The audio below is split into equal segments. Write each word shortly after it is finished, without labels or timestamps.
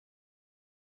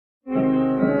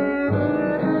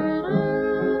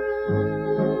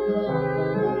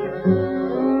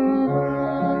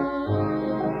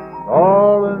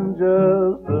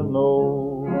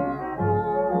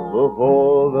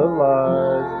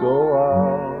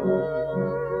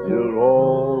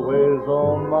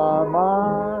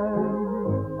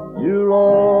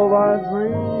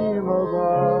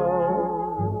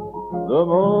the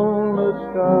moonlit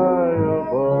sky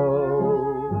above,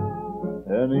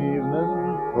 an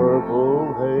evening's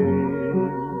purple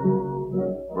haze,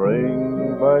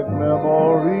 bring back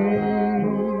memories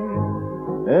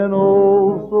in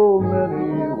oh so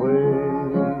many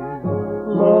ways.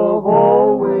 Love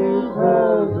always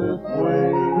has its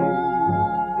way,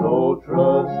 so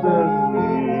trust in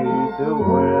me till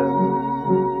when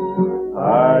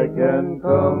I can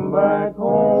come back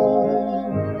home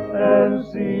and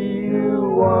see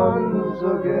you once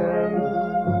again.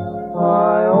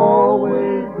 I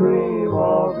always dream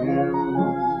of you.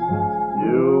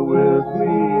 You're with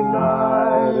me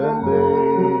night and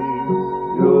day.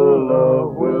 Your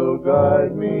love will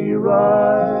guide me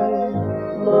right.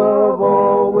 Love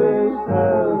always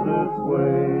has its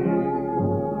way.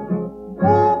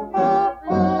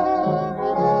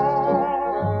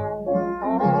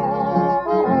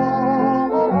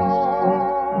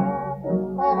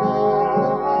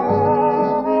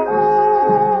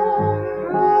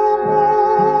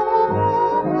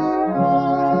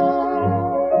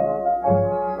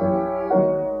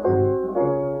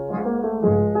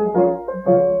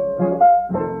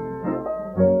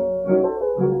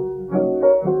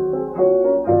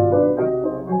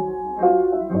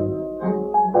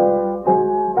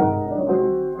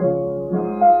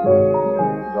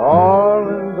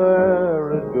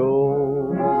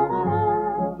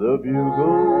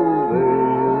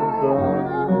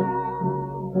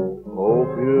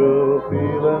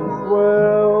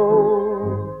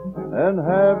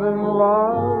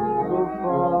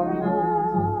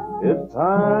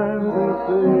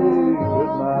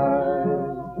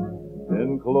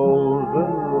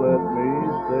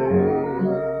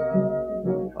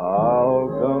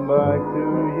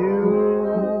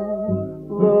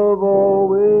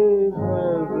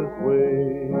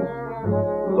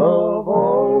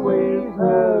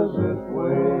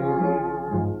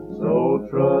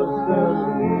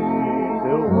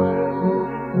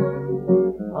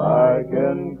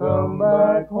 Come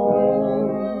back home.